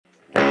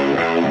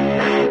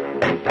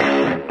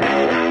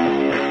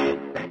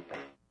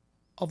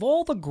Of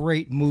all the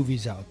great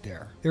movies out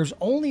there, there's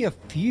only a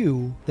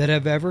few that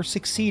have ever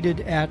succeeded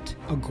at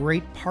a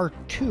great part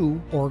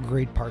 2 or a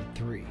great part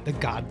 3. The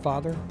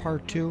Godfather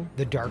part 2,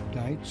 The Dark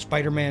Knight,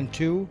 Spider-Man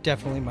 2,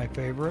 definitely my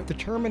favorite, The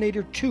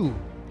Terminator 2,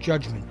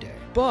 Judgment Day.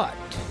 But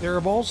there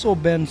have also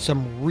been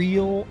some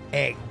real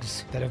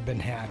eggs that have been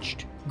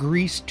hatched.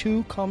 Grease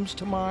 2 comes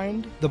to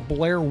mind. The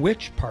Blair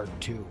Witch Part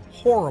 2,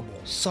 horrible.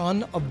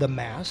 Son of the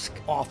Mask,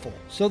 awful.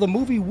 So the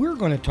movie we're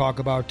going to talk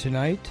about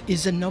tonight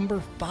is a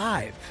number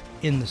 5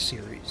 in the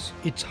series.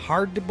 It's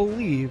hard to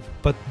believe,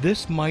 but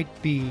this might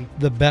be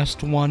the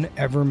best one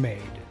ever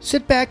made.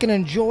 Sit back and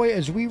enjoy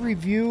as we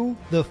review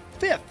the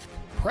 5th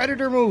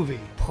Predator movie,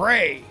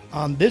 Prey,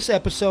 on this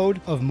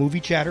episode of Movie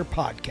Chatter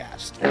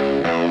Podcast.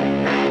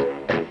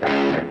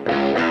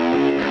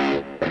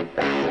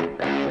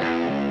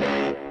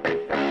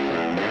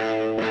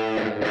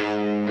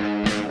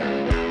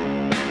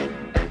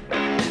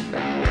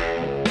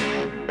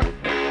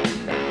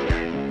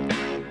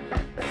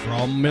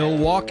 From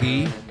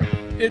Milwaukee,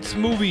 it's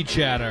Movie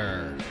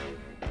Chatter.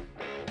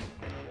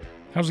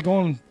 How's it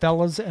going,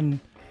 fellas and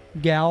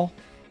gal?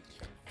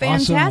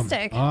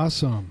 Fantastic.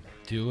 Awesome.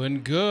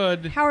 Doing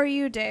good. How are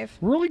you, Dave?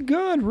 Really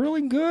good,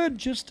 really good.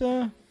 Just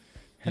had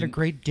a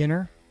great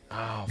dinner.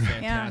 Oh,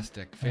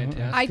 fantastic.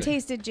 Fantastic. I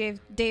tasted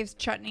Dave's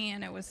chutney,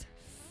 and it was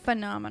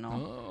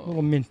phenomenal. A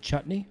little mint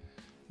chutney.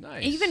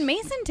 Nice. Even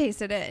Mason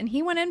tasted it, and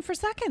he went in for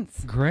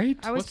seconds.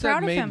 Great. I was What's proud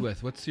that of made him.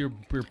 with? What's your How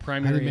do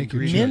primary you make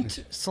your ingredient?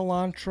 Mint,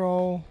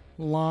 cilantro,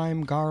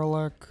 lime,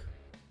 garlic,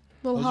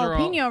 Little Those are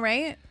all- jalapeno,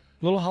 right?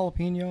 little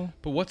jalapeno.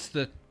 But what's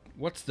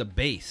the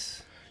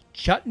base?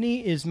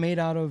 Chutney is made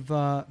out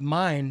of,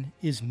 mine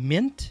is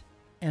mint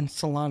and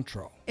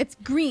cilantro. It's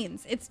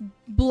greens. It's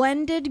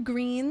blended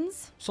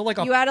greens. So like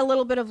You add a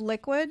little bit of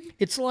liquid.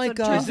 it's like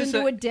so it turns Is this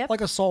into a- a dip. like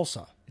a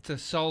salsa. It's a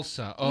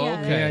salsa. Oh, Yeah,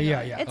 okay. there you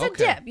Yeah. It's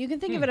Okay. a dip. You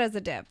can think of it as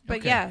a dip. But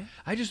Okay. yeah,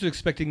 I just was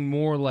expecting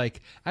more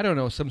like, I don't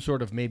know, some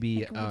sort of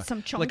maybe Like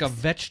some like a chunks.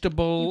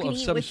 vegetable you can of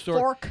eat some with sort.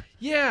 fork.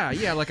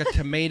 Yeah, like a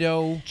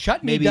tomato.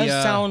 Chutney maybe,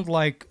 does sound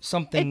like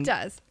something. It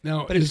does.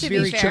 Now, But it's is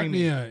very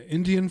chutney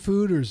Indian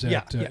food or is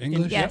that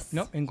English? Yes.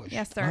 No, English.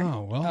 Yes, sir.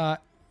 Oh, well.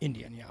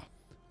 Indian, yeah.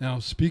 Now,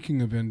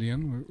 speaking of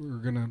Indian, we're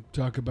going to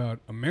talk about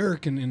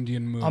American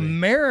Indian movie.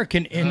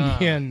 American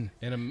Indian.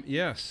 And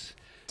yes,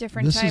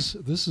 Different type.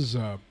 This is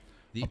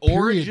the A period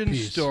origin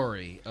piece.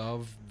 story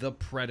of the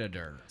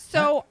Predator.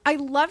 So I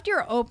loved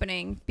your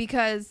opening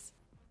because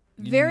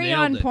very nailed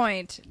on it.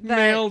 point. That,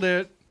 Nailed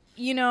it.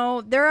 You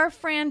know, there are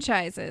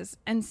franchises,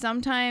 and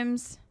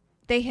sometimes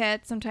they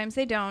hit, sometimes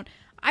they don't.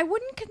 I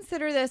wouldn't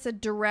consider this a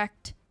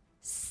direct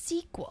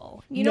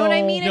sequel. You know what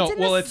I No. mean? No, It's in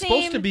well, the it's same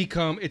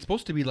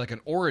supposed to be like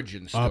an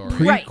origin a story.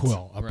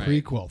 prequel. Right. A Right.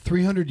 prequel.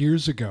 300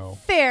 years ago.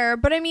 fair,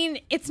 but I mean,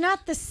 it's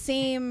not the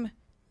same.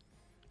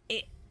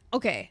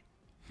 Okay.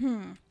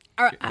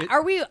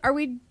 Are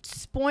we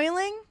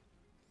spoiling?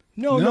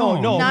 No.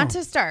 Not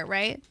to start,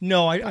 right?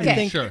 No, I Okay.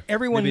 think Sure.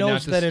 everyone Maybe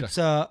knows not that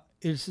to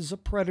this is a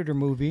Predator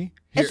movie.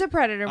 Here, It's a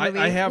Predator movie.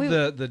 I have We-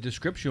 the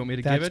description. You want me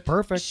to give That's it?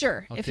 perfect.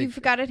 Sure, I'll if take-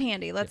 you've got it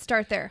handy, let's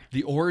start there.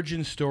 The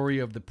origin story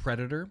of the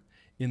Predator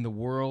in the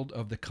world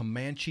of the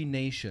Comanche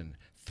Nation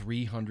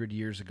 300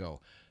 years ago.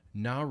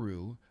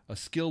 Naru, a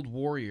skilled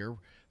warrior,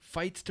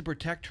 fights to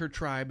protect her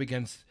tribe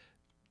against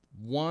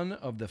one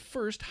of the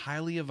first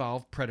highly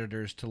evolved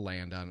predators to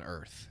land on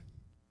Earth.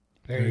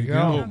 There you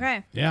go.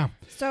 Okay. Yeah.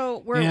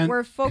 So And-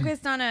 we're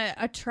focused on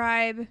a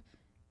tribe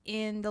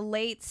in the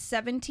late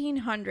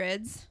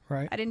 1700s.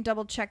 Right. I didn't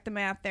double check the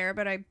math there,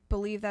 but I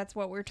believe that's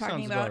what we're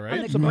talking Sounds about. about right.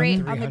 On It's the about great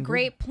 300.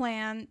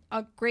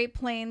 Great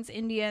Plains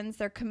Indians,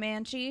 they're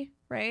Comanche,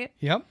 right?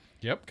 Yep.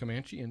 Yep,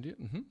 Comanche Indian.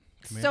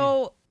 Mm-hmm.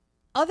 So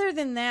other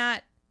than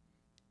that,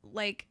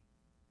 like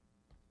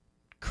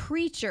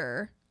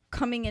creature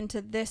coming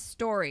into this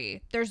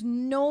story, there's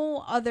no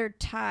other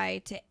tie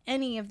to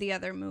any of the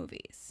other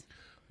movies.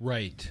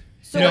 Right.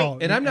 So No.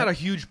 like, And I'm not a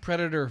huge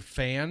Predator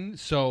fan,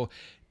 so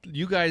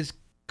you guys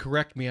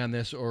correct me on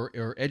this or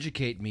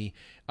educate me.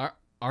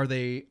 Are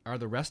the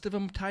rest of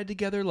them tied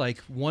together? Like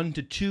 1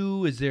 to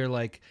 2? Is there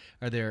like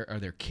are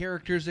there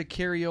characters that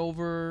carry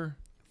over?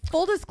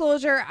 full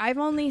disclosure, I've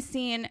only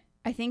seen,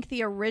 I think,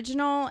 the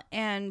original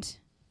and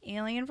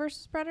Alien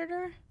versus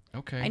Predator.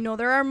 Okay. I know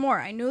there are more.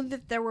 I know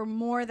that there were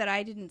more that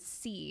I didn't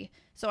see,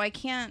 so I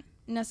can't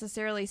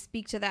necessarily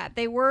speak to that.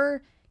 They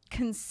were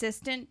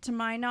consistent to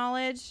my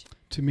knowledge.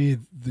 To me,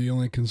 the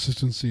only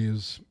consistency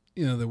is,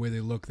 the way they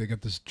look. They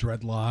got this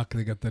dreadlock.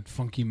 They got that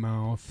funky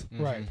mouth.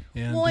 Right.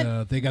 And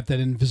Well, they got that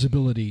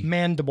invisibility.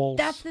 Mandibles.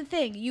 That's the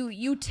thing.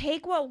 You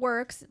take what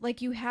works,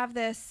 like you have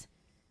this,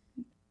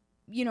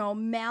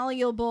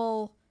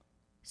 malleable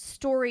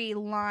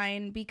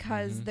storyline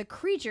because the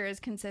creature is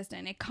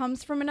consistent. It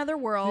comes from another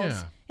world.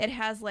 Yeah. It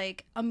has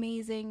like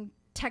amazing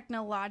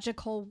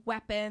technological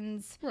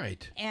weapons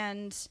Right.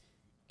 and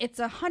it's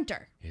a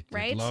hunter,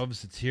 right?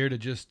 It's here to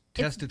just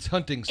test its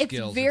hunting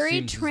skills. It's very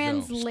it seems as though.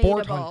 translatable.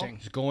 Sport hunting.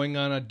 It's going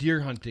on a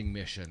deer hunting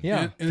mission.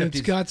 Yeah. And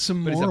it's got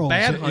some but morals.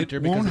 It's a bad hunter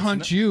it because won't it's hunt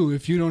not- you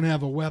if you don't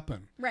have a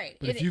weapon. Right.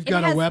 But if It- you've it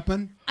got has- a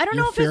weapon, I don't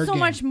you're know if fair it's so game.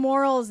 much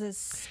morals as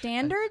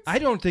standards. I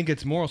don't think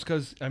it's morals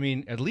because, I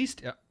mean, at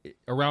least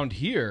around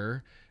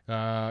here,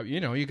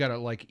 you got to,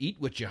 like, eat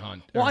what you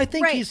hunt. Well, I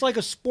think Right. he's like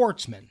a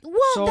sportsman. Well,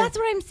 So- that's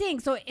what I'm saying.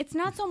 So it's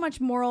not so much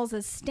morals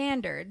as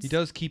standards. He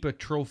does keep a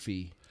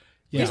trophy.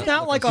 Yeah. He's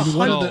not like a a In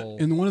one, hunter. skull.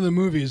 in one of the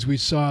movies, we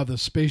saw the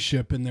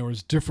spaceship, and there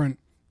was different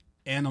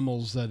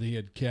animals that he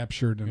had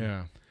captured. And,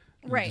 Yeah.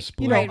 and Right.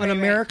 displayed. You know, Right, an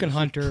American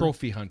hunter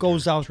trophy hunter.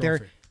 goes out there.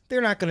 Trophy. They're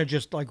not going to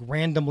just like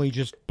randomly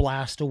just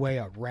blast away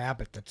a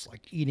rabbit that's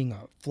like eating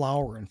a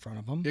flower in front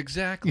of them.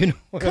 Exactly. You know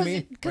what I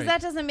mean? Because Right.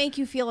 that doesn't make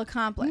you feel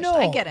accomplished. No,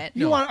 I get it.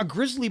 You want a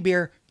grizzly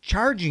bear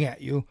charging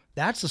at you?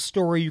 That's a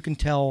story you can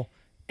tell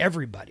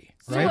everybody,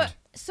 right?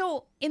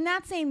 So in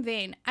that same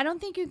vein, I don't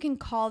think you can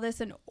call this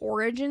an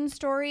origin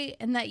story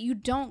and that you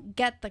don't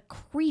get the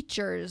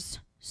creature's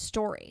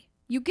story.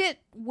 You get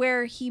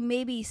where he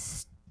maybe,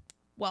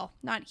 well,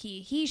 not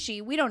he,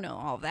 she, we don't know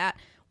all of that.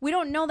 We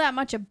don't know that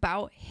much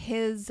about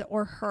his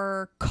or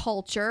her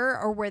culture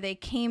or where they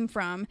came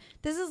from.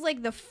 This is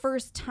like the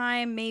first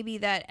time maybe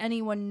that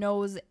anyone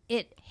knows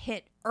it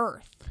hit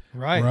Earth.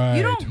 Right.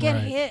 You don't get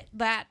right. hit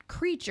that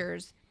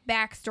creature's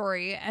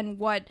backstory and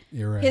what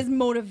You're right. his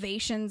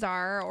motivations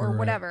are or You're right.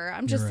 whatever.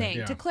 I'm just You're right. saying,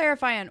 Yeah. to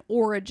clarify an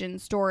origin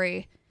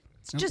story,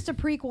 it's just a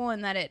prequel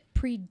in that it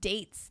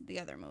predates the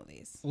other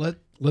movies.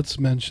 Let's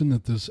mention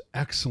that this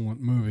excellent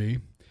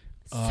movie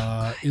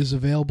is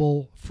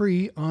available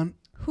free on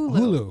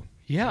Hulu.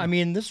 Yeah, I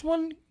mean, this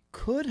one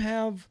could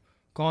have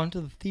gone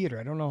to the theater.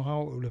 I don't know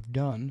how it would have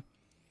done.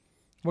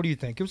 What do you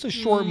think? It was a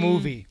short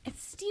movie.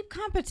 It's steep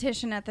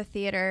competition at the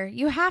theater.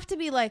 You have to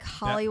be like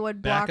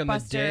Hollywood Back in the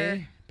blockbuster.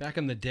 day. Back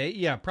in the day,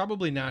 yeah,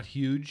 probably not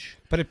huge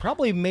But it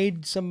probably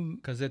made some,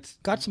 because it's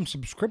got some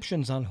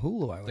subscriptions on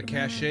Hulu, I the would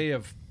cachet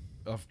of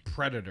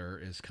Predator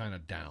is kind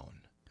of down.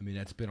 I mean,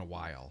 that's been a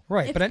while.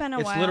 Right, It's but been a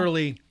It's while.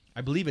 literally,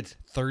 I believe it's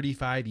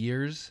 35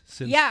 years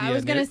since. Yeah, the, I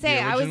was gonna the say.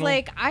 I was original.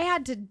 like, I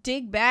had to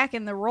dig back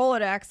in the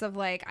Rolodex of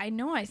like, I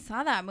know I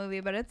saw that movie,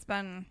 but it's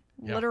been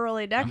Yeah.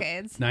 literally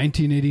decades.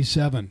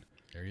 1987.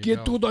 There you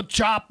Get go. to the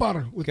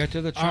chopper with Get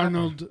to the chopper.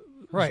 Arnold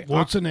Right.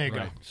 Schwarzenegger.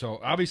 Right. So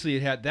obviously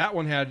that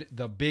one had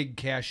the big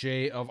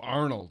cachet of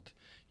Arnold.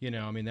 You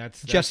know, I mean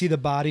that's Jesse the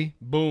Body.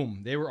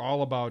 boom. They were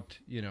all about,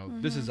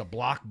 this is a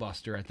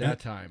blockbuster at that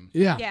time.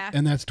 Yeah. Yeah.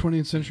 And that's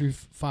 20th Century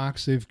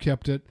Fox. They've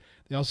kept it.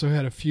 They also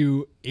had a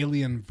few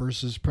Alien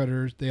versus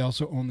Predators. They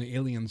also own the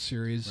Alien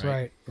series.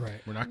 Right.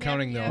 We're not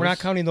counting yeah. those. We're not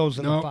counting those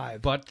in No. the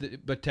five.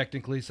 But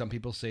technically some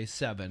people say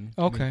 7.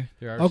 Okay. I mean,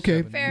 there are Okay.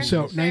 7 Fair.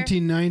 So movies.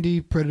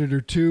 1990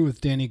 Predator 2 with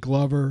Danny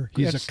Glover.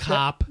 He's That's- a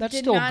cop. That's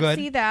Did still not good.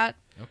 see that.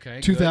 Okay.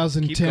 good. Keep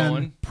 2010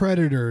 going.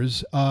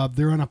 Predators.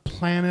 They're on a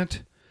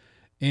planet,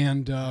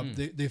 and Hmm.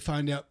 they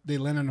find out they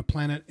land on a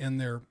planet, and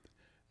they're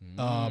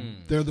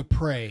the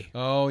prey.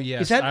 Oh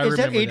yes. Is that I is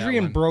that remember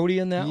Adrian one. Brody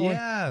in that one?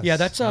 Yes. Yeah,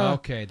 that's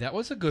Okay, that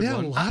was a good They had a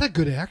one. lot of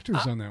good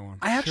actors on that one.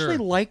 I actually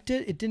Sure. liked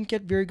it. It didn't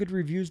get very good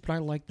reviews, but I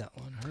liked that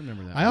one. I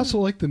remember that. I also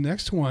like the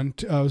next one.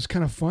 It was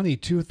kind of funny.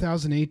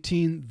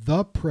 2018,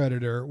 The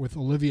Predator with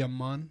Olivia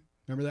Munn.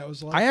 Remember that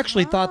was like? I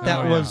actually thought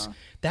that Oh, was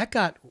that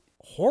got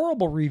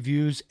horrible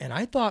reviews, and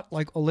I thought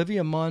like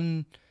Olivia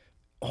Munn,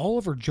 all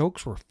of her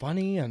jokes were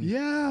funny, and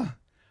Yeah.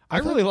 I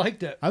really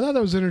liked it. I thought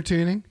that was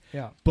entertaining.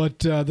 Yeah. But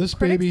this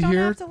Critics baby don't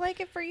here, have to like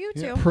it for you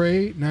to.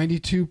 Prey,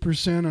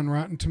 92% on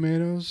Rotten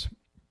Tomatoes.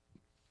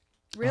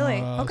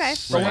 Really? Okay.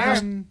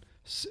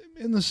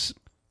 In the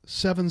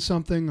 7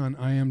 something on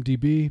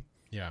IMDb.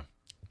 Yeah.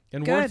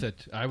 And Good. worth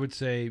it. I would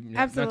say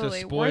not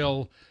Absolutely. to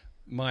spoil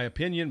my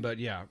opinion, but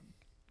yeah,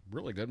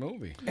 really good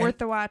movie. Worth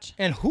the watch.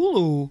 And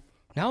Hulu,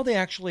 now they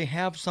actually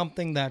have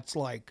something that's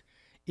like,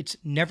 it's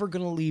never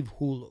going to leave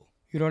Hulu.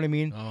 You know what I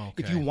mean? Oh,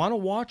 If okay. you want to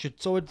watch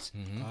it, so it's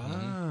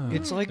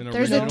it's like An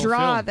There's a original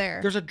draw film. there.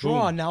 there's a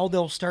draw. Now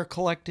they'll start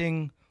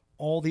collecting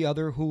all the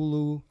other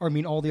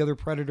all the other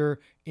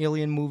Predator,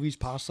 Alien movies,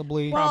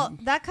 possibly. Well,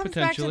 that comes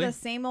back to potentially. the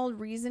same old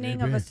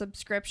reasoning of Maybe. a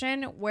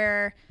subscription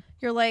where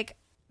you're like,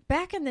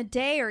 back in the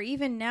day or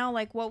even now,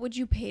 like, what would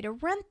you pay to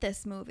rent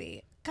this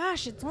movie?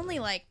 Gosh, it's only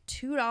like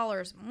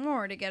 $2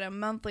 more to get a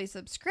monthly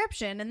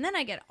subscription, and then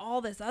I get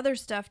all this other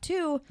stuff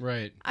too.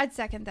 Right. I'd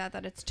second that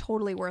it's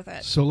totally worth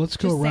it. So let's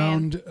go Just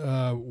saying.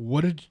 around.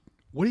 What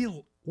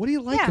do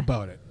you like Yeah.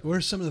 about it? What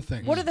are some of the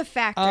things? What are the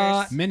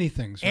factors? many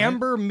things? Right?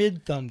 Amber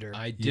Mid Thunder.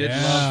 I did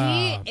Yeah.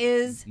 love She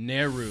is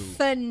Nehru.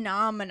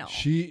 phenomenal.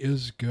 She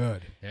is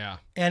good. Yeah.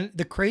 And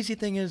the crazy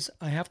thing is,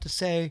 I have to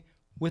say,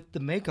 with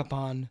the makeup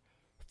on,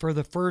 for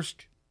the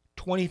first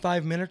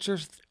 25 minutes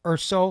or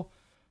so,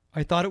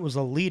 I thought it was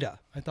Alita.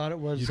 I thought it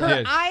was. You Her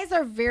did. eyes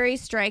are very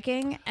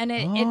striking, and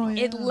it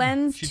yeah.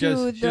 lends She to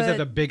does. She does have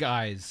the the big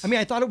eyes. I mean,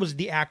 I thought it was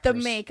the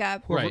actress.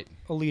 makeup. Whoever Right.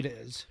 Alita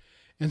is.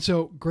 And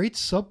so, great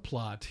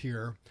subplot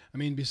here. I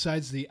mean,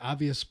 besides the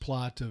obvious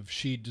plot of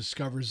she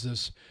discovers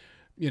this,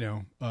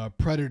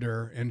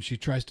 predator, and she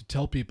tries to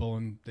tell people,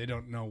 and they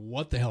don't know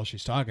what the hell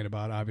she's talking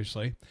about,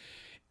 obviously.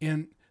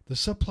 And the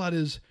subplot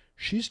is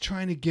she's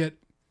trying to get,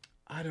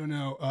 I don't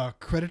know,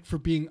 credit for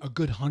being a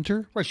good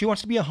hunter. Right. She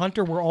wants to be a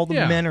hunter where all the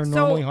men are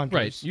normally hunters.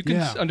 Right. You can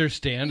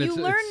understand. You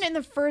learn in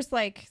the first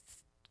like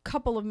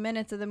couple of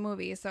minutes of the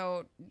movie,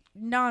 so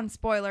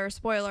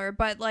spoiler,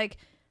 but like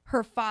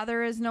her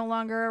father is no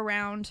longer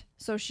around,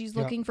 so she's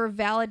looking for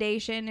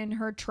validation in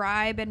her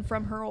tribe and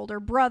from her older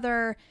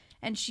brother.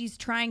 And she's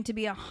trying to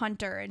be a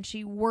hunter, and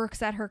she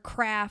works at her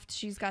craft.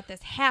 She's got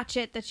this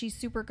hatchet that she's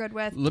super good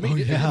with. Let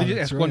me just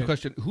ask one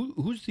question.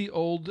 Who's the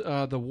old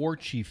the war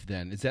chief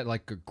then? Is that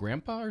like a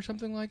grandpa or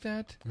something like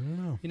that? I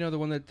don't know. You know, the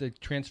one that the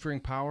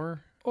transferring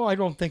power? Oh, I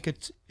don't think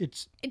it's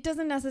It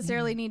doesn't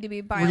necessarily need to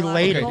be biological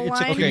related. line.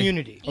 It's a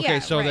community. Okay, Yeah,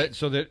 so right.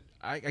 that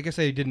I guess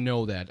I didn't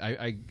know that.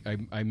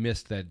 I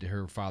missed that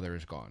her father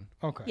is gone.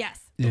 Okay. Yes.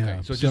 Yeah. Okay,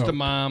 so just the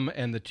mom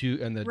and the two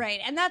and the Right,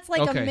 and that's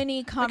like a mini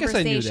I guess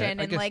I knew that. conversation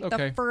I in guess- like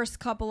okay. the first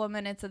couple of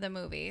minutes of the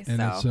movie. And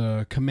so it's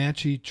a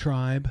Comanche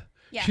tribe.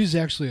 Yes. She's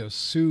actually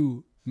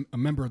a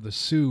member of the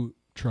Sioux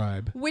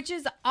tribe. which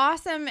is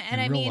awesome, and in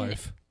I real mean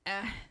life.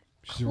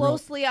 She's a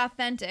closely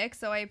authentic.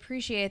 So I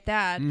appreciate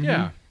that.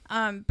 Yeah.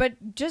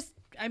 But just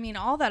I mean,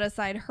 all that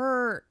aside,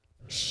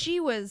 she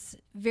was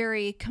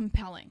very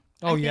compelling.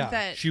 Oh, I yeah. think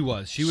that She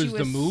was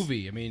the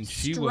movie. I mean,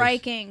 she was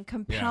striking,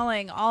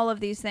 compelling, all of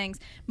these things.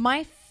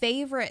 My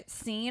favorite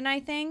scene, I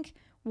think,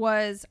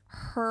 was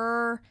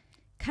her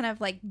kind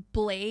of like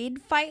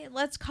blade fight,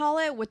 let's call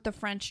it, with the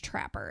French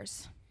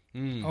trappers.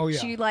 Oh yeah.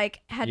 She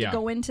like had to Yeah.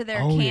 go into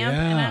their Oh, camp,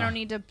 and I yeah. don't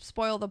need to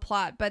spoil the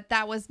plot, but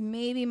that was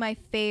maybe my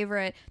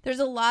favorite. There's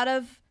a lot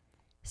of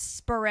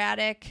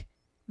sporadic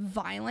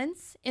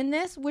violence in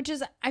this, which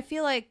is I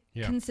feel like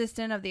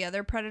consistent of the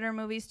other Predator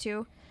movies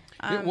too.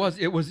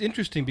 It was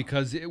interesting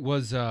because it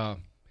was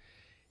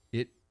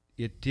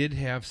it did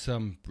have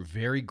some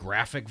very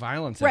graphic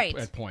violence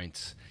at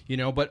points, you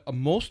know, but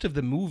most of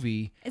the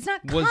movie It's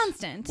not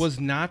constant. was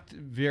not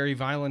very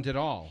violent at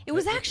all. It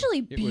was actually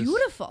it was-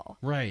 beautiful.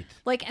 Right.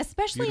 Like,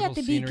 especially Beautiful at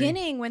the scenery.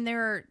 beginning when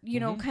they're,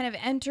 kind of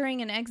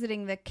entering and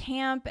exiting the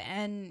camp,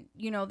 and,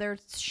 they're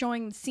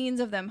showing scenes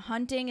of them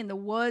hunting in the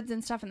woods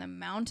and stuff, and the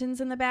mountains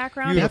in the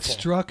background. That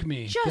struck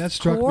me. Just that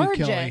struck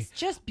gorgeous. me, Kelly.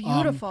 Just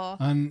beautiful.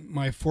 On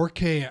my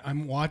 4K,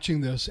 I'm watching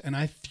this, and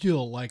I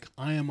feel like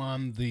I am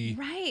on the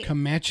Right.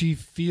 Comanche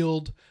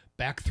field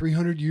back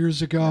 300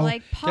 years ago.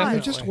 Like And they're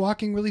pause. just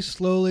walking really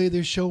slowly.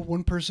 They show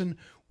one person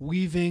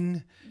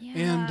weaving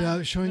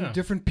and showing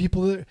different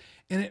people, and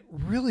it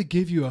really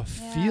gave you a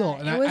feel.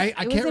 And it was- I it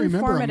was can't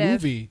remember a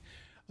informative. movie.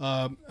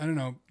 I don't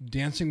know,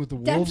 Dancing with the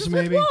Wolves, Dances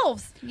maybe. with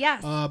Wolves.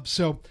 Yes.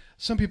 So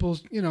some people,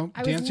 I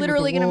was Dancing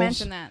literally going to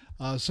mention that.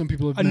 Some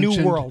people have A New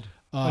mentioned, World.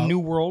 A New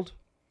World.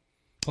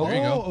 There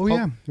you go. Oh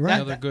yeah, right.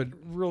 Another good.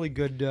 Really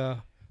good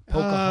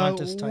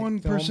Pocahontas type One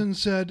film. person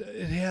said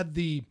it had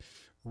the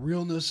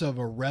realness of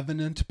a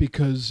revenant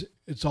because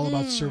it's all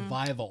about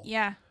survival.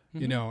 Yeah.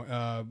 You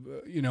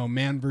know,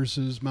 man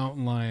versus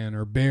mountain lion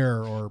or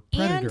bear or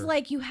predator. And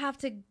like you have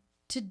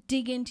to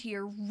dig into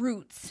your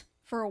roots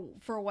for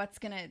what's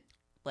gonna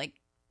like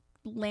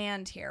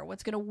land here,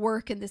 what's gonna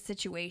work in this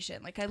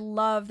situation. Like I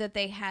love that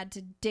they had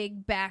to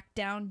dig back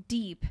down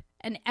deep,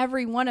 and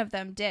every one of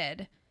them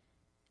did.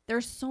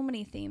 There's so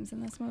many themes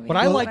in this movie. What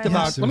I liked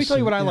about, yes, let me tell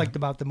you what I yeah. liked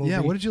about the movie. Yeah,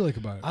 what did you like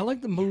about it? I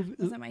liked the movie.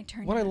 Was it my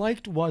turn What I yet?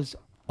 liked was,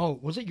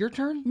 was it your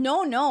turn?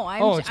 No.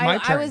 It's my I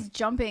turn. was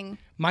jumping.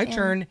 My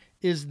turn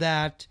is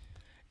that,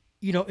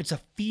 it's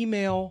a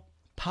female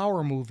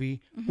power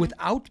movie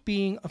without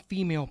being a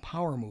female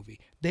power movie.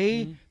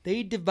 They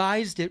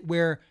devised it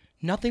where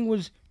nothing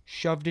was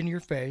shoved in your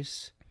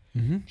face.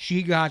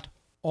 She got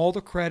all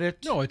the credit.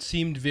 No, it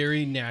seemed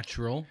very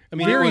natural. I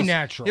mean, Very it was,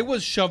 natural. It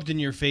was shoved in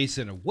your face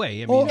in a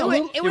way. I Oh,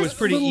 mean, It it was was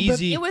pretty a little bit-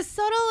 easy. It was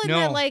subtle in No.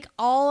 that like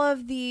all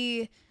of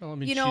the Well, I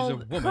mean, she's a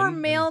woman, her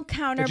and- male just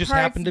counterparts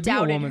happened to be a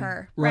doubted woman.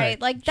 her, Right.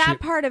 right? Like that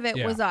She- part of it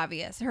yeah. was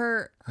obvious.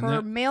 Her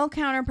that- male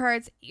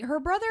counterparts, her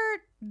brother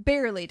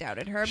barely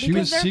doubted her She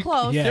because was they're sec-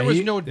 close. yeah. there was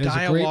he- no there's a great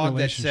dialogue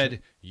that relationship.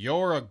 said,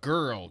 "You're a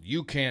girl,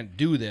 you can't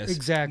do this."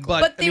 Exactly.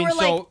 But I they mean, were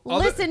so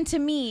like, "Listen to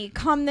me,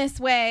 come this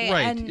way."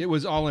 right? And It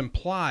was all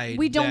implied.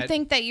 we don't that-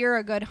 think that you're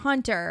a good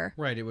hunter.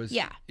 Right. It was.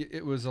 Yeah.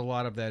 It was a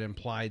lot of that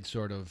implied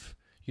sort of.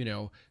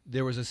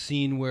 There was a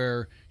scene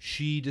where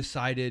she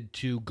decided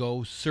to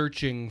go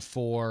searching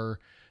for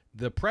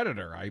the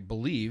predator, I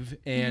believe,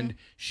 and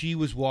she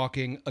was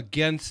walking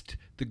against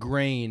the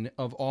grain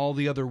of all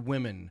the other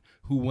women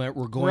who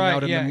were going Right,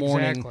 out in yeah, the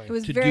morning exactly. It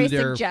was to very do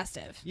their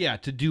suggestive.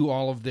 to do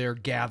all of their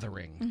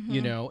gathering,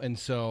 and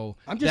so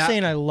I'm just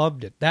saying I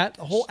loved it. That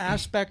whole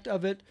aspect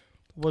of it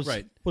was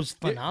Right. was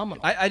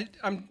phenomenal.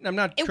 I'm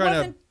not It trying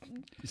wasn't.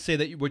 to say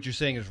that what you're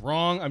saying is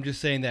wrong. I'm just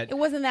saying that It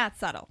wasn't that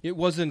subtle. it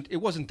wasn't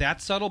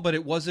that subtle, but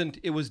it was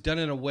done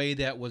in a way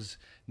that was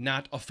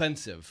not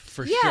offensive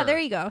for Yeah, sure. there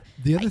you go.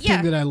 The other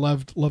yeah. thing that I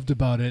loved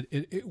about it,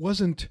 it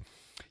wasn't,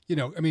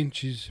 I mean,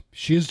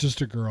 she is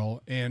just a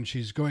girl, and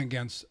she's going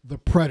against the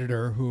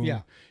predator who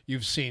Yeah.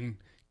 you've seen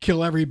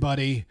kill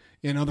everybody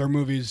in other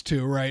movies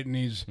too, right? And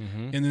he's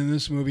and in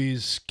this movie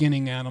he's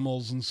skinning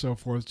animals and so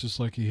forth, just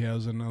like he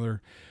has in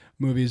other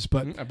movies.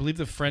 But I believe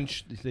the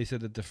French. They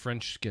said that the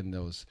French skinned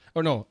those.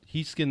 Oh no,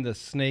 he skinned the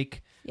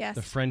snake. Yes.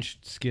 The French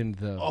skinned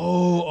the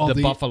the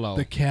buffalo,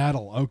 the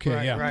cattle. Okay,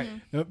 Right, yeah, right.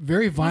 A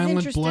very violent,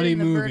 interested bloody in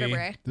the movie.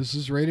 vertebrae. This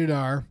is rated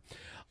R.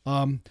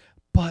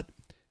 But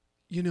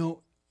you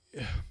know,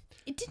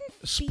 It didn't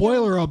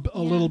spoiler feel,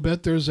 a little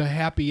bit. There's a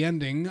happy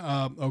ending.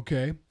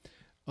 Okay,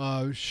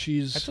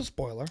 she's That's a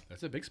spoiler.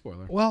 That's a big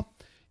spoiler. well,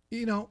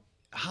 you know,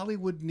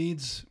 Hollywood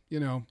needs, you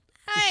know,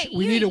 Hey,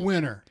 we need a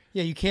winner.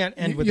 Yeah, you can't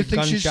end with You a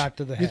think she's- gunshot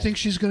to the head. You think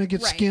she's going to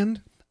get Right.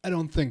 skinned? I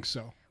don't think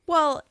so.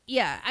 Well,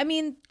 yeah. I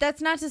mean,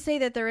 that's not to say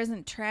that there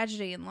isn't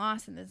tragedy and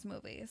loss in this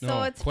movie. So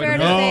No, it's quite fair a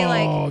to bit. say,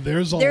 like, Oh,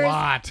 there's a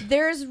lot.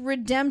 There's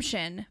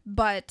redemption,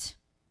 but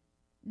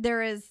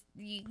there is,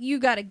 you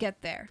got to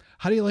get there.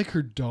 How do you like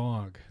her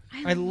dog?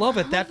 I love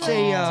it. That's that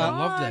a I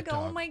love that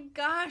Oh dog. my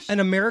gosh. an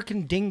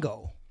American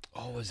dingo.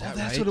 Oh, is Oh, that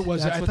that's right? what it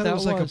was. That's I what thought it that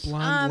was like was. a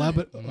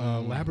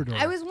blonde Labrador.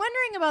 I was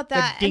wondering about The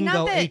that. And dingo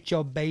not that ate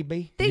your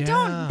baby. they Yeah.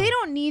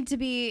 don't need to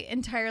be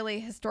entirely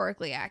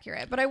historically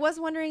accurate, but I was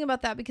wondering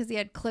about that because he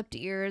had clipped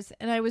ears,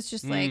 and I was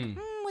just like,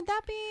 would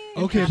that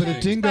be Okay, but a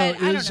accurate? dingo But I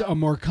don't is know. a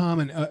more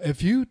common.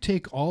 If you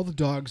take all the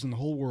dogs in the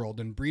whole world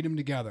and breed them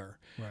together,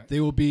 they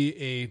will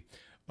be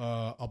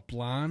a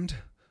blonde,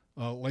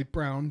 light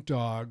brown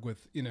dog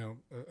with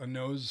a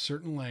nose a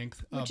certain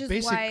length. Which is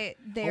basic, why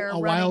they're a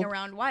running wild,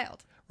 around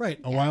wild. Right,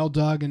 a wild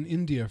dog in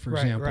India, for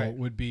Right, example, right.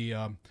 would be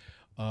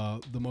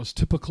the most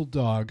typical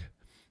dog.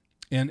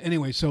 And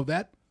anyway, so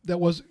that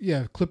was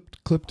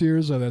clipped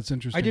ears. That's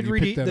interesting. I did You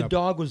read picked it. that The up.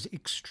 dog was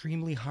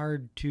extremely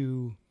hard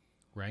to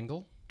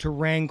Wrangle?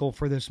 wrangle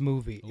for this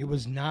movie. It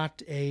was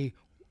not a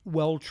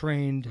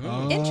well-trained,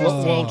 Interesting.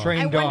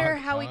 well-trained I wonder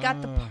dog. how he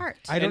got the part.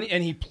 I don't.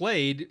 And he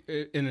played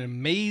an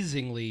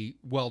amazingly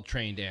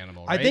well-trained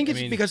animal, right? I think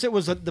it's mean, because it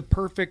was the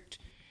perfect.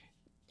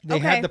 They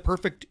Okay. had the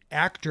perfect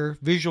actor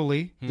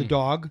visually, the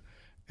dog,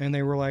 and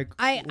they were like,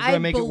 "We're gonna I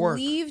make it work."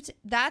 believed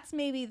that's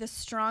maybe the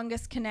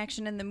strongest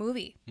connection in the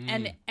movie,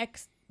 and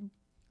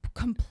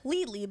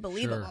completely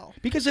believable.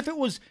 Because if it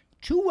was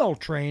too well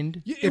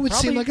trained, It would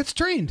seem like it's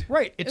trained.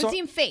 right. It It's would a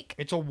seem fake.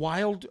 it's a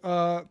wild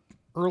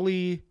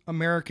early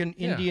American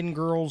Indian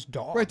girl's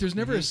dog. Right, there's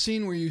never a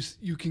scene where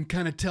you can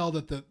kind of tell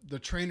that the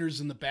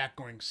trainer's in the back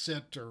going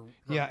sit or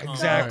Yeah, come.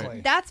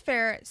 exactly. That's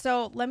fair.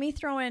 So let me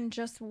throw in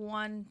just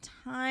one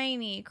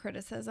tiny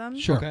criticism.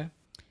 Sure. Okay.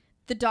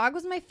 The dog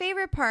was my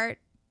favorite part.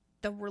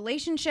 The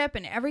relationship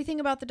and everything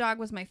about the dog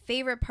was my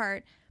favorite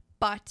part.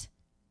 But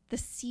the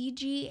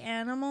CG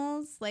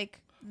animals,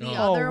 like the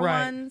Oh, other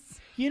right. ones,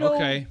 You know,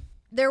 okay.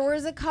 there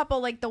was a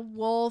couple like the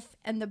wolf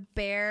and the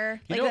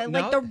bear, You like know, like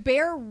now- the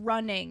bear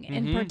running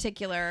in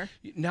particular.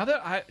 Now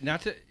that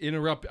not to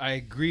interrupt, I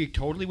agree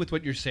totally with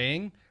what you're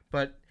saying,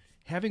 but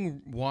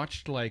having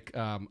watched like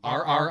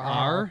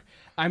RRR,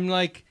 I'm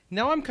like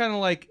now I'm kind of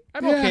like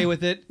I'm Yeah, okay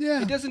with it.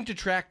 yeah. It doesn't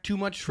detract too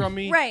much from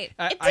me. Right.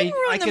 It didn't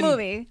ruin the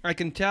movie. I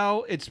can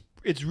tell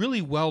it's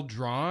really well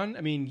drawn.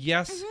 I mean,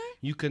 yes,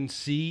 you can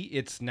see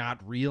it's not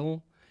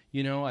real.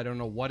 You know, I don't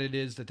know what it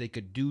is that they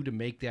could do to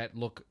make that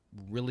look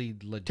really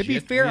legit. to be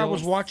fair, I real.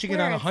 was watching it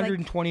swear on a it's like-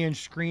 120-inch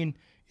screen.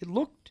 It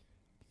looked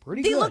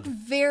pretty They good. look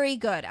very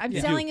good. I'm You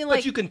telling do, you, but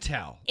like you can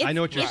tell. I it's-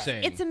 know what you're it's-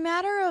 saying. It's a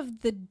matter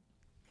of the.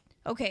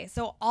 Okay,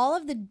 so all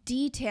of the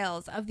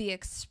details of the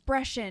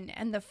expression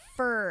and the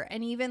fur,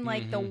 and even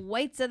like the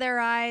whites of their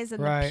eyes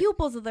and Right. the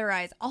pupils of their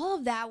eyes, all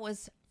of that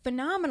was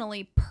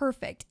phenomenally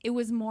perfect. It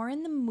was more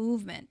in the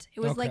movement. It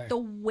was Okay. like the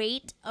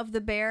weight of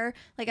the bear,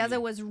 like as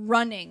it was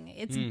running,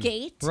 its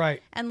gait,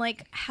 Right. and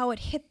like how it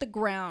hit the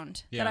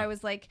ground. That Yeah. I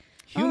was like,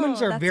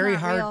 Humans oh, are that's very not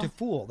hard real. to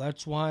fool.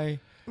 That's why,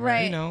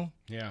 Right. you know,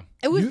 yeah.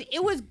 It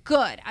was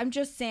good. I'm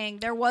just saying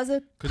there was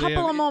a Could they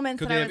couple have- of moments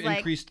could that they I have was like,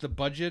 increased the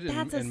budget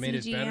that's and a made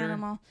it CG better?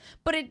 animal.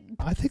 But it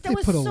I think that they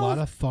was put a so- lot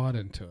of thought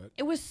into it.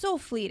 It was so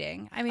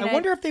fleeting. I mean, I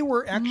wonder if they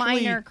were actually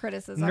minor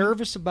criticism.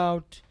 nervous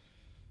about,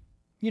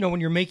 you know,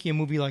 when you're making a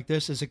movie like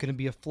this, is it going to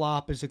be a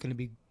flop? Is it going to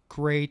be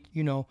great?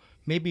 You know,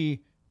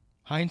 maybe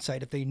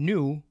hindsight, if they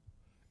knew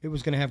it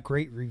was going to have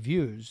great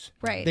reviews,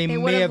 Right. They, They may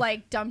would have have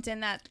like dumped in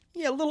that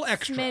a little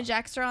extra. smidge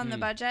extra on the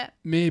budget.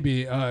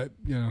 Maybe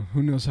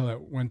who knows how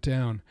that went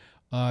down.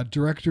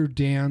 Director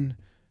Dan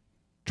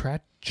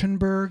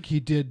Trachtenberg, he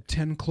did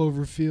 10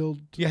 Cloverfield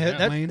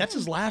Lane. That's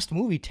his last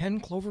movie, 10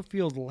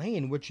 Cloverfield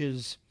Lane, which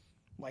is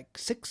like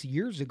 6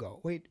 years ago.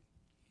 Wait,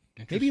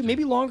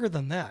 maybe longer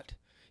than that.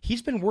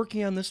 He's been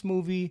working on this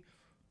movie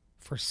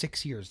for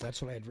 6 years.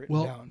 That's what I had written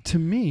Well, down. to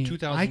me,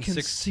 I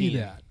can see 2016.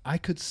 that. I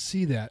could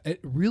see that. It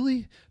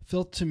really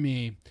felt to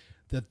me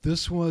that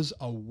this was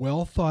a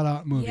well thought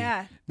out movie.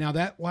 Yeah. Now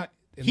that's why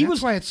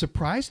it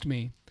surprised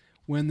me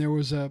when there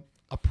was a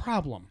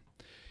problem.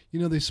 You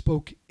know, they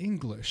spoke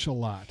English a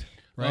lot,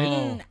 right?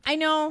 Oh. I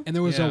know. And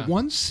there was Yeah. a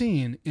one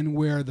scene in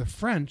where the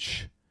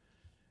French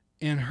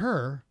and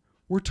her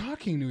were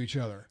talking to each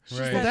other.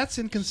 Right. Well, that's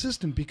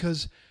inconsistent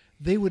because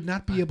they would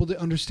not be able to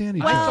understand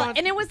each Well, other.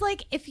 and it was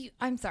like if you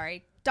I'm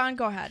sorry Don,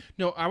 go ahead.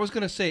 No, I was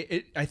going to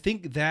say, I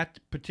think that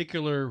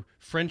particular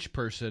French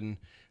person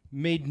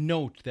made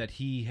note that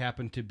he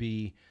happened to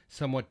be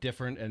somewhat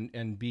different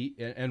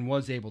and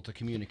was able to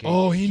communicate.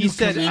 Oh, he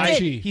said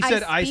Comanche. he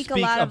said I speak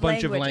a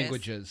bunch of languages.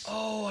 languages.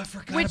 Oh, I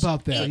forgot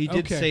about that. So he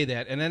did say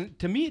that, and then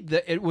to me,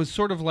 it was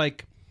sort of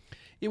like,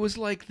 it was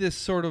like this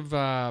sort of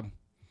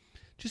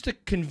just a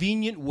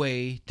convenient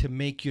way to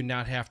make you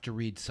not have to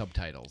read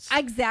subtitles.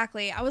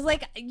 Exactly. I was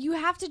like, you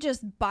have to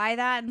just buy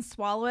that and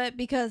swallow it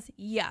because,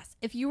 yes,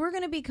 if you were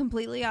going to be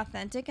completely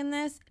authentic in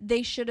this,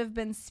 they should have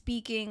been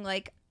speaking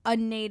like a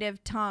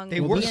native tongue the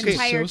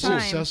entire so time.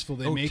 Successful.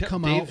 They may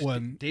come out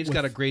one. Dave's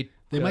got a great.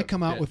 They might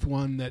come out with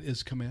one that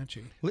is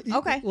Comanche.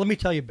 Okay. Let me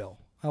tell you, Bill.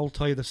 I will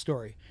tell you the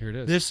story. Here it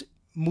is. This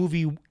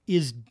movie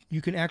is,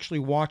 you can actually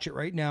watch it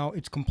right now.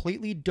 It's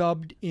completely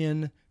dubbed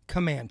in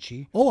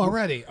Comanche. Oh,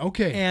 already?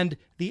 Okay. And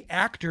the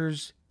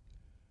actors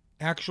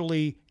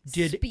actually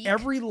did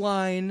every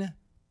line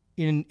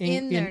in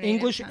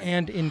English tongue.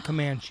 and in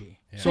Comanche.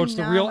 Yeah. So it's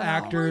the real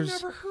actors. Oh, I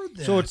never heard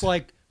that. So it's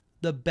like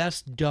the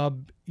best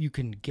dub you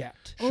can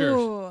get. Sure,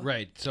 Ooh.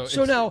 right.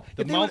 So now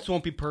the mouths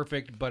won't be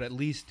perfect, but at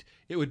least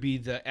it would be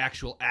the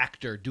actual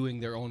actor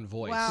doing their own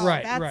voice. Wow,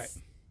 Right.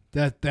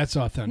 That's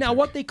authentic. Now,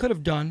 what they could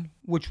have done,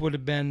 which would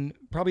have been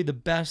probably the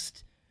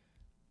best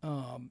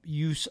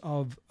use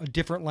of a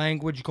different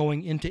language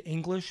going into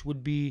English,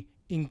 would be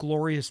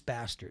Inglorious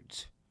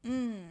Bastards.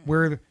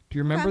 Where, do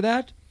you remember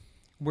that?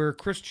 Where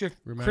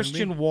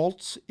Christian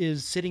Waltz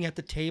is sitting at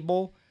the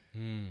table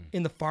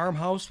in the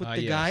farmhouse with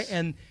the guy,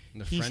 and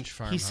the French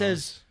farmhouse. He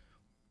says,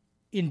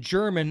 in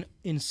German,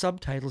 in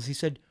subtitles, he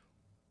said,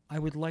 "I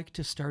would like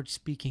to start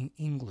speaking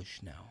English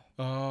now."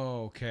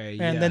 Oh, okay.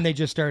 And then they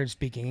just started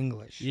speaking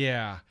English.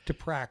 Yeah. To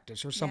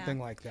practice or something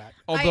like that.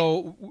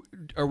 Although,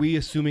 are we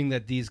assuming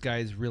that these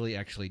guys really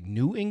actually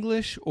knew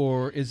English,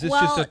 or is this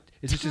just a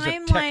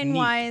technique?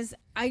 Timeline-wise,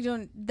 I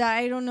don't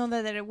know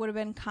that it would have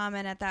been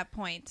common at that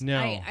point. No.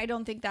 I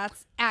don't think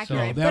that's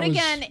accurate. that but was-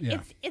 again,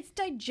 yeah. it's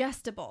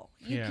digestible.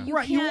 You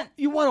Right. can't.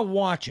 You want to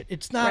watch it.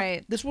 It's not.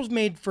 Right. This was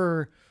made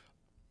for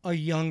a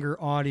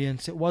younger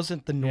audience. It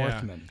wasn't the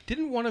Northman.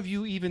 Didn't one of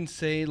you even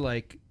say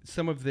like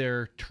some of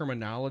their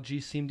terminology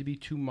seemed to be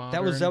too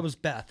modern? That was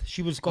Beth.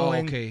 She was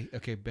going. Oh,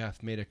 okay.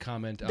 Beth made a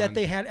comment that on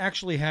they had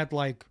actually had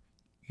like,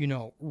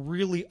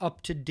 really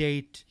up to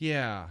date.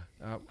 Yeah,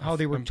 how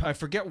they were. I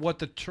forget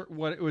what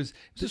what it was.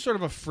 It's just sort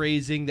of a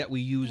phrasing that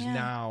we use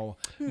now,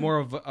 more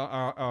of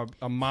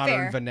a modern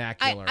Fair.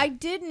 vernacular. I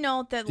did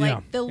note that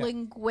the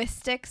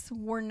linguistics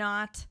were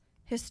not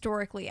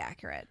historically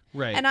accurate.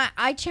 Right. And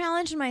I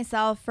challenged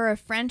myself for a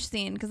French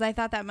scene because I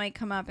thought that might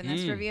come up in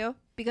this review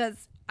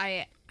because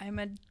I'm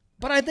a.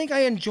 But I think I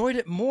enjoyed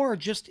it more.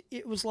 Just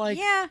it was like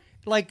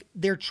like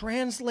they're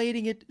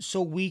translating it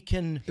so we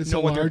can know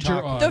what they're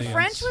talking about. The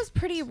French was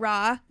pretty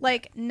raw,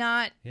 like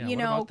not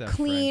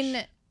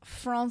clean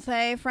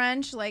Francais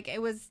French. Like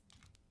it was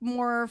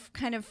more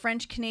kind of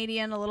French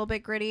Canadian, a little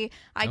bit gritty.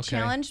 I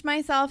challenged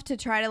myself to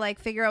try to like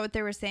figure out what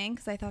they were saying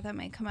because I thought that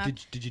might come up.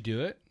 Did you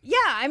do it? Yeah,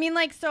 I mean,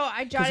 like, so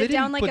I jotted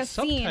down like a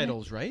scene.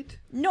 Subtitles, right?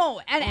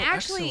 No, and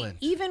actually, excellent.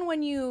 even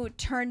when you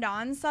turned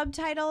on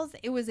subtitles,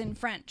 it was in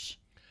French.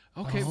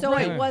 Okay, so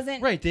it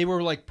wasn't right. They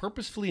were like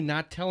purposefully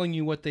not telling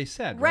you what they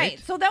said, right?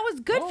 So that was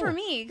good for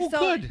me. Oh, so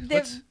good.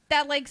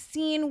 That like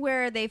scene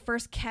where they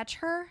first catch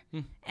her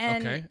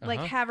and like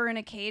have her in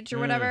a cage or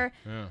whatever.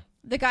 Yeah.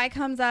 The guy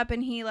comes up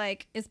and he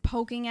like is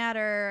poking at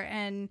her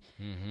and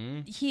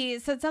he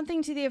said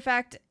something to the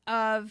effect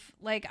of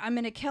like, "I'm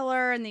gonna kill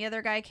her," and the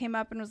other guy came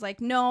up and was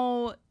like,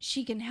 "No,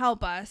 she can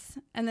help us."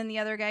 And then the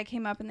other guy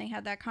came up and they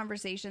had that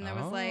conversation that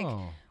was like,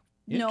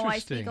 "No, I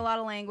speak a lot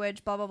of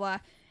language, blah blah blah."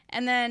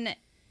 And then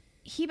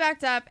he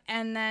backed up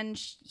and then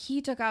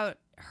he took out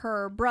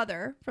her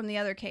brother from the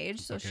other cage,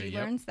 so she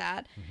learns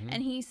that.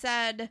 And he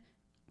said,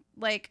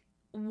 like,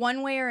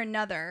 "One way or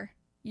another,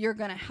 you're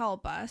gonna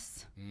help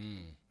us."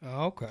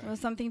 Okay. It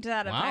was something to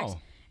that effect.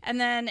 And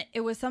then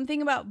it was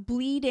something about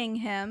bleeding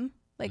him,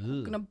 like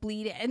gonna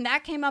bleed, and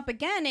that came up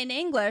again in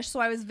English. So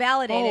I was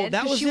validated. Oh,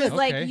 that was she was it.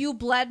 like, "You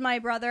bled my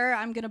brother.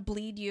 I'm gonna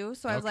bleed you."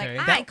 So I was like,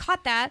 I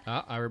caught that.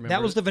 I remember.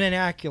 That was the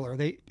vernacular.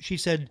 She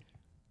said,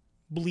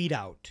 "Bleed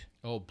out."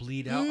 Oh,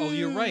 bleed out. Oh,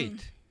 you're right.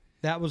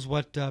 That was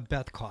what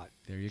Beth caught.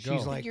 There you go.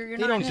 She's like, You're they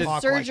not don't in a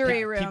talk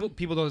surgery like that. room.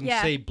 People don't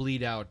say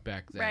bleed out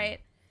back then. Right.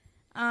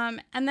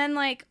 And then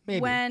like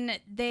when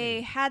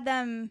they had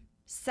them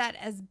set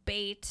as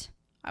bait,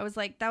 I was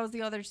like, that was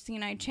the other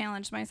scene I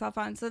challenged myself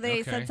on. So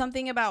they said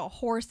something about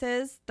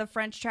horses, the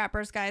French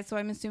trappers guys. So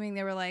I'm assuming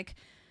they were like,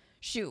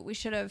 "Shoot, we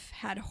should have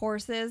had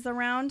horses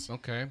around."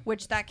 Okay.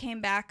 Which that came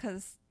back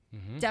because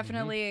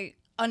definitely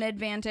an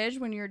advantage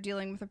when you're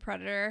dealing with a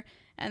predator.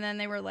 And then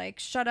they were like,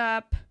 "Shut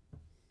up."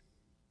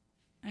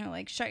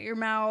 Like, "Shut your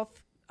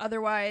mouth.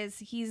 Otherwise,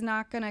 he's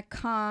not going to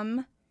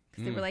come."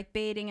 Because they were like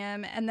baiting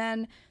him. And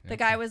then the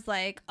guy was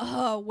like,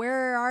 "Oh,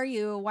 where are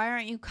you? Why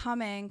aren't you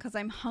coming? Because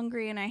I'm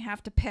hungry and I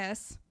have to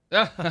piss."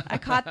 I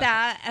caught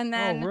that. And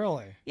then, oh,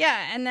 really?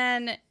 Yeah. And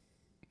then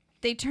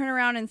they turn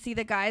around and see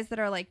the guys that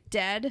are like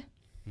dead.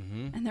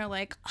 And they're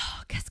like,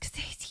 "Oh, qu'est-ce que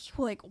c'est ici?"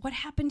 like, what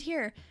happened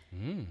here?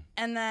 Mm.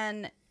 And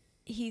then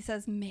he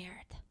says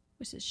merde,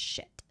 which is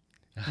shit.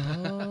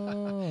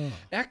 Oh.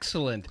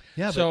 Excellent.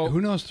 Yeah, So but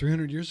who knows?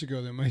 300 years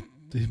ago, they might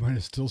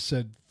have still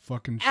said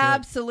fucking shit.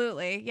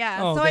 Absolutely, yeah.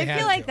 Oh, So they I had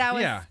feel like to. that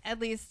was Yeah. at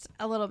least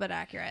a little bit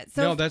accurate.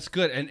 So no, that's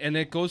good, and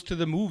it goes to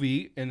the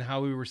movie and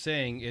how we were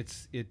saying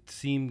it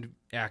seemed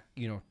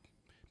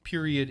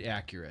period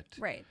accurate,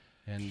 right.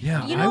 and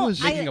Yeah, You I know,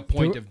 was making a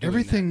point there- of doing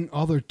everything,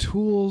 all their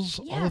tools,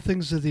 all Yeah. the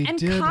things that they And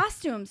did.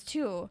 costumes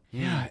too.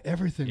 Yeah,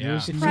 everything. Yeah.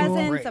 There's It's no-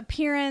 Presence, great.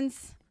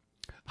 appearance.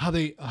 how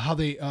they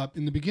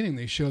in the beginning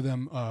they show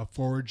them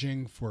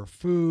foraging for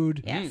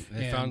food. Yes.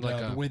 They and, found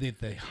like the way that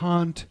they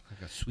hunt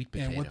a sweet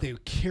potato. and what they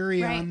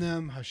carry Right. on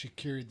them. How she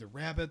carried the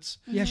rabbits.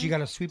 Yeah, she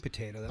got a sweet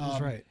potato. That was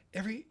right.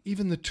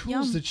 Even the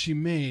tools Yum. that she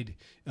made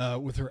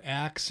with her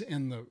axe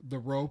and the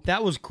rope.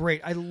 That was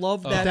great. I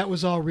love that. That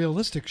was all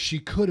realistic. She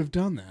could have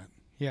done that.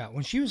 Yeah,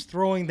 when she was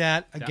throwing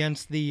that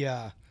against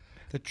the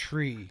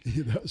tree,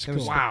 That was it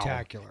was cool.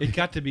 spectacular. It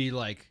got to be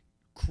like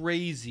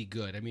crazy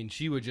good. I mean,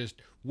 she would just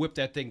whip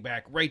that thing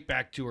right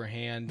back to her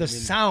hand. The I mean,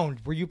 sound.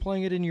 Were you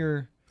playing it in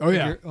your? Oh,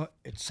 yeah.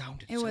 It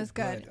sounded. It so was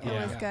good. Oh, It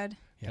was yeah. good.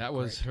 Yeah, that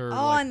was great. her.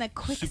 Oh, like, and the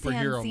quicksand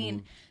superhero scene.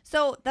 move.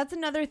 So that's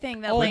another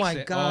thing that Oh like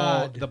my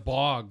God. the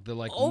bog, the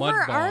like mud bog.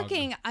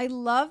 overarching. I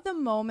love the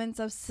moments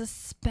of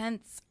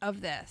suspense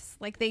of this.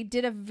 Like they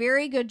did a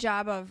very good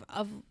job of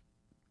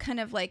kind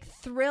of like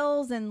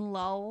thrills and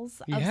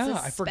lulls. Of Yeah,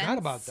 I forgot suspense.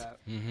 about that.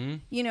 Mm-hmm.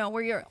 You know,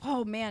 where you're,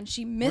 oh man,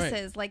 she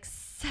misses like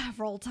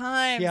several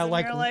times. Yeah, and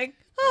like- you're like,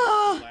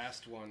 oh.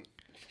 Last one.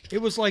 It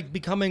was like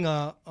becoming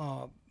a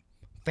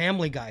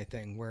Family Guy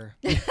thing where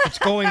it's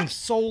going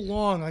so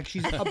long, like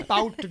she's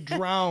about to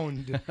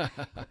drown,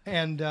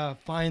 and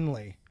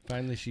finally,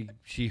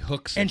 she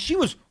hooks. and she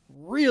was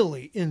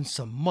really in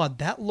some mud.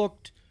 That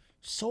looked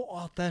so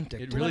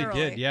authentic. it really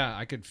Literally. did. Yeah,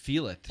 I could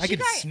feel it. I could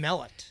got-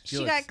 smell it. She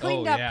Feel got it.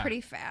 cleaned Oh, up yeah.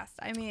 pretty fast.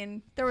 I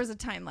mean, there was a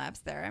time lapse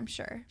there, I'm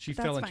sure. She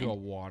That's fell into fine. a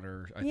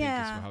water. I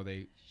Yeah. think is how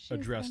they was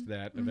addressed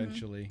that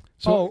eventually.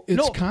 So Oh, it's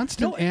no,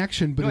 constant no,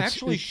 action, but No, it's,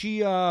 actually, she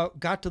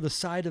got to the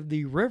side of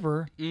the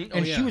river,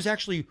 and she yeah. was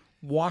actually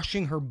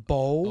washing her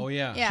bow. Oh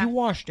yeah. Yeah. She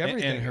washed And-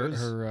 everything. And her It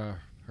was-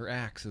 her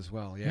axe as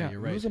well. Yeah, you're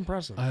It right. was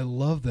impressive. I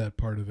love that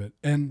part of it,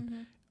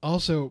 and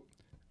also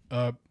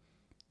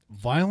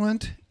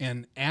violent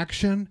and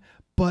action,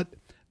 but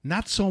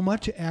not so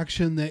much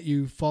action that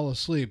you fall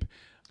asleep.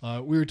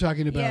 We were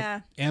talking about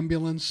Yeah.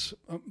 Ambulance,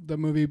 the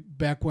movie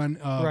back when,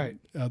 Right.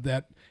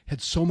 that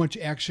had so much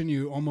action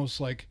you almost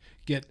like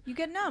get You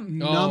get numb.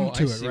 numb I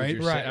to see it, what right?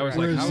 you're saying. Right, I was right.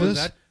 like, Whereas how is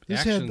this that this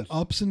action? had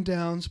ups and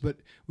downs, but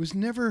was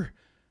never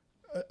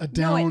a No, it-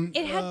 down.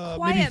 it had maybe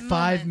quiet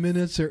 5 moments.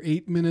 minutes or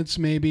 8 minutes,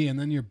 maybe, and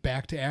then you're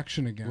back to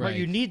action again. right,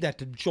 you need that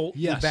to jolt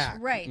you Yes. back.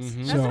 Right.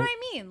 That's So- what I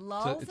mean.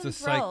 Lulls it's and a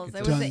psych- thrills. it's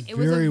It done was a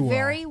very well.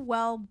 very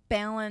well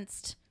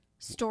balanced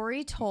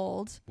story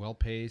told. Well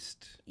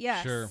paced.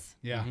 Yes. Sure.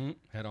 Yeah. Mhm.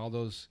 Had all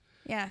those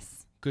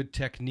Yes. good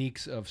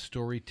techniques of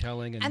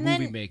storytelling and And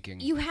movie then making.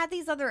 you had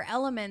these other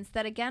elements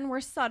that again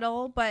were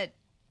subtle but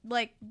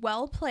like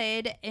well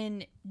played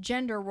in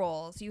gender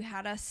roles. You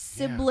had a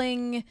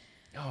sibling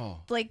oh,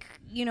 like,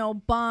 you know,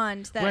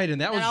 bond that, Right,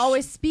 and that was-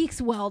 always speaks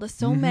well to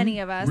so many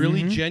of us.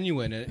 really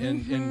genuine,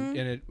 and Mm-hmm.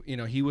 it, you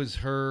know, he was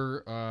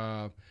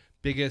her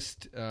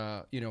biggest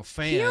fan,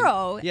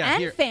 Hero yeah,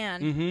 and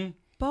fan. Mm-hmm.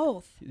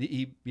 Both.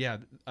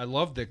 I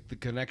love the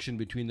connection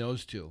between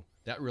those two.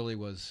 That really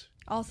was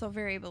Also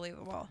very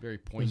believable. very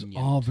It was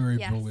poignant. all very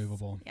Yes.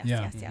 believable. Yes,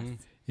 yeah. yes,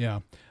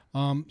 yes.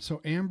 Yeah.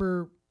 So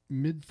Amber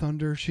Mid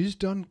Thunder, she's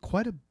done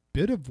quite a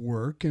bit of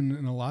work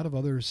in a lot of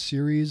other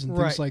series and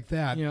Right. things like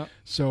that. Yeah.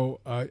 So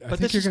I But think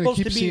this you're is going supposed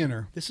to keep to be seeing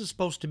her. This is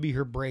supposed to be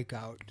her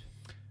breakout.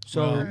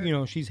 So Well- you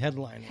know she's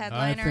headlining.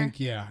 Headliner. I think,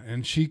 yeah.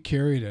 And she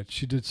carried it.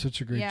 She did such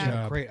a great Yeah.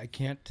 job. Great. I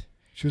can't.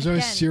 She was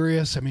always Again.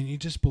 serious. I mean, you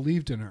just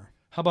believed in her.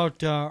 How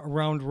about a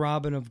round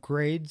robin of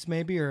grades,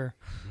 maybe, or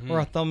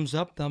a thumbs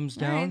up, thumbs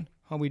All down? right.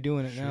 How we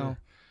doing it now?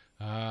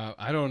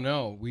 I don't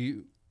know.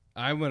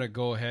 I'm gonna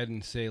go ahead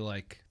and say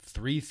like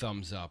 3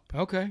 thumbs up.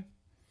 Okay.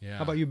 Yeah.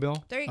 How about you,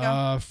 Bill? There you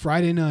go.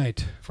 Friday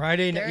night.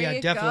 Friday There night. Yeah,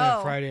 you definitely go.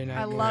 a Friday night.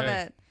 I movie. love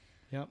Okay. it.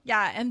 Yep.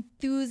 Yeah,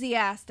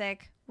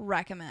 enthusiastic.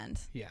 Recommend.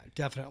 Yeah,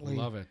 definitely.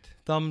 Love it.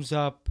 Thumbs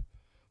up.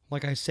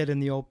 Like I said in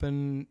the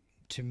open,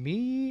 to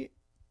me,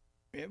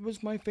 it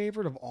was my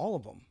favorite of all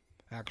of them.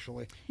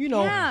 Actually, you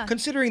know, Yeah.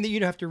 considering that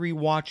you'd have to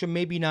rewatch them,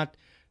 maybe not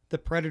the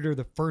Predator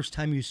the first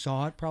time you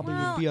saw it, probably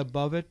Well, would be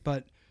above it.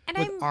 But and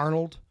with I'm-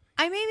 Arnold,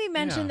 I maybe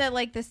mentioned Yeah. that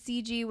like the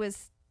CG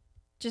was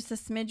just a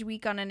smidge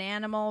weak on an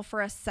animal for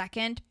a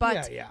second,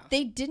 but Yeah.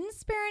 they didn't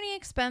spare any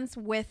expense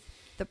with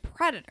the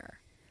Predator.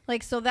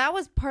 Like, so that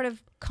was part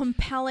of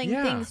compelling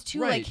Yeah, things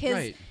too, right, like his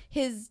right.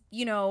 his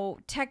you know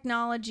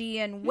technology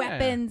and Yeah,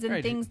 weapons and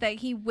right. things that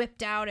he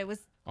whipped out. It was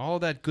All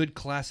that good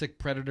classic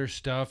Predator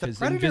stuff. The his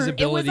Predator- it was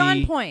invisibility. it was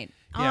on point.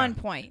 On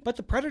point. But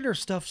the Predator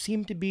stuff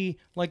seemed to be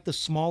like the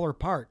smaller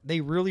part.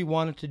 They really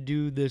wanted to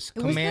do this It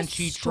was the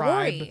Comanche story.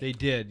 tribe, They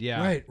did,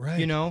 yeah. Right.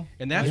 you know?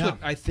 And that's Yeah. what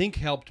I think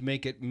helped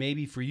make it,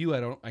 maybe for you,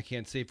 I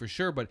can't say for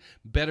sure, but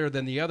better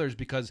than the others,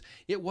 because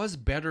it was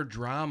better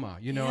drama.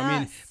 You know, I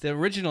mean, Yes. the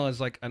original is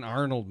like an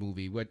Arnold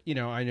movie. What, you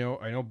know, I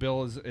know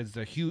Bill is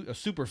a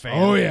super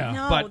fan. Oh, yeah.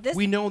 No, But this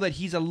we know that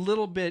he's a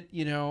little bit,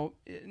 you know,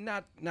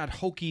 not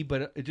hokey,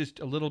 but just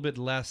a little bit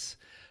less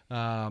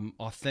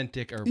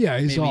authentic, or Yeah,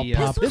 he's all maybe,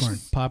 popcorn.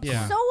 Popcorn.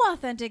 Yeah. so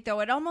authentic though.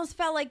 It almost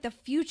felt like the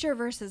future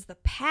versus the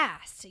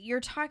past.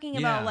 You're talking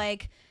about Yeah.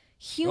 like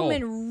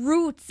human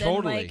roots totally.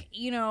 and like,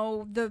 you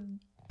know, the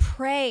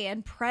prey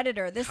and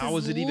predator. This How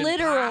is is it even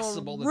literal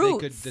possible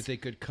roots. that they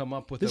could come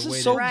up with This a is way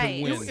so- to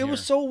Right. win? It was here?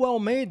 so well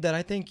made that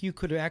I think you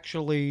could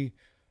actually,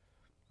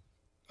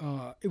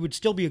 it would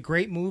still be a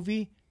great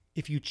movie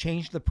if you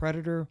changed the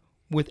Predator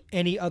with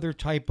any other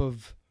type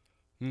of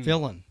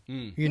villain.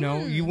 You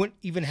know, you wouldn't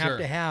even have Sure.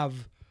 to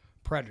have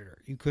Predator.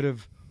 You could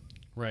have,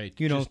 right.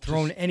 you know, Just-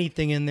 thrown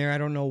anything in there. I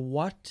don't know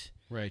what,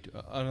 right,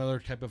 another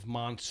type of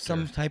monster.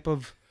 some type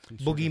of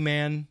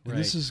boogeyman. And Right.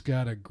 this has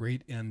got a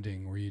great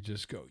ending where you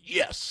just go,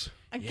 yes.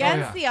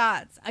 Against the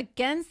odds.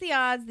 Against the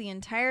odds the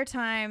entire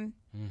time.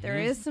 There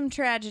is some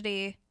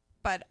tragedy,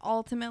 but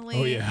ultimately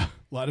Oh, yeah.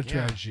 A lot of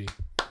tragedy.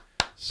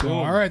 So, Boom.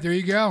 all right, there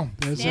you go.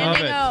 That's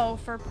standing it. O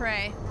for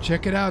prey.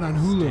 Check it out on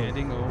Hulu.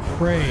 Standing over.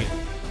 Pray.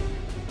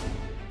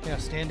 Yeah,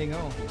 standing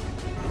O.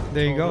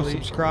 There you go. Totally.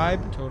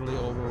 Subscribe. Totally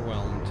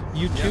overwhelmed.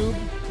 YouTube.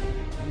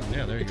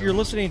 Yeah, there you If go. you're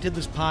listening to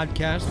this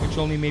podcast, which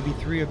only maybe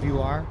 3 of you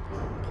are,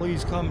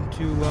 please come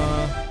to,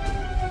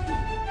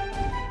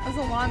 That was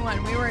a long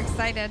one. We were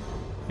excited.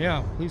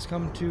 please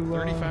come to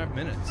 35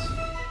 minutes.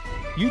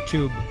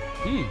 YouTube.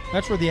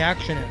 That's where the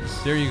action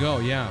is. There you go.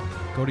 Yeah.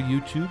 Go to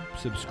YouTube,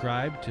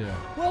 subscribe to.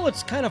 Well,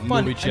 it's kind of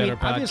fun. Movie I mean, Chatter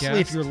obviously,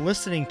 if Podcast. you're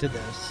listening to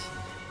this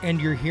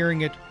and you're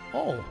hearing it,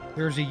 oh,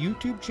 there's a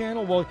YouTube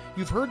channel. Well,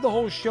 you've heard the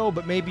whole show,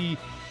 but maybe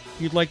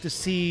you'd like to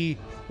see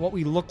what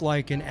we look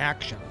like in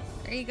action.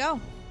 There you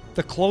go.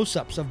 The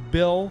close-ups of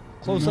Bill,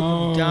 close-up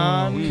No, of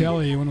Don,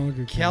 Kelly, you want to look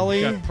at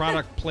Kelly. We got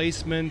product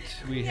placement.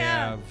 We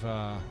Yeah.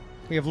 have.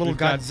 We have little We've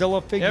got-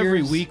 Godzilla figures.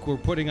 Every week we're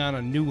putting on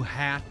a new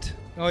hat.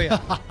 Oh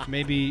yeah,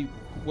 Maybe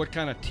what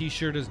kind of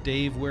T-shirt is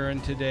Dave wearing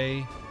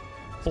today?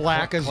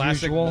 black as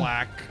Classic usual.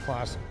 black.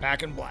 Classic,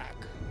 back in black.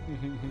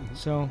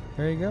 So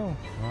there you go.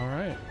 All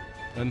right.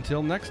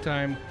 Until next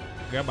time.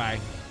 Goodbye.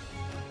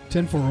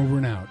 10-4 over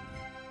and out.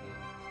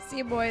 See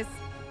you, boys.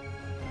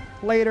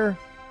 Later.